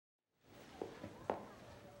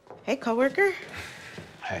Hey, coworker.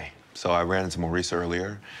 Hey, so I ran into Maurice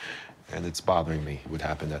earlier, and it's bothering me what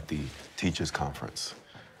happened at the teachers' conference.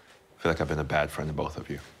 I feel like I've been a bad friend to both of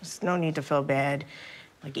you. There's no need to feel bad.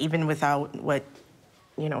 Like, even without what,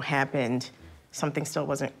 happened, something still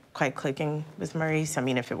wasn't quite clicking with Maurice. I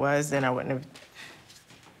mean, if it was, then I wouldn't have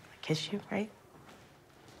kissed you, right?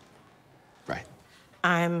 Right.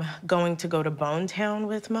 I'm going to go to Bone Town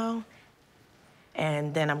with Mo,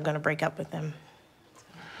 and then I'm gonna break up with him.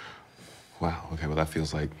 Wow, okay, well, that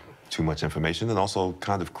feels like too much information and also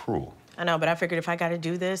kind of cruel. I know, but I figured if I gotta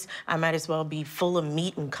do this, I might as well be full of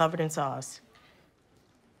meat and covered in sauce.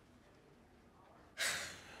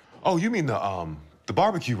 Oh, you mean the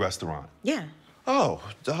barbecue restaurant? Yeah. Oh,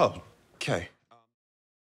 okay.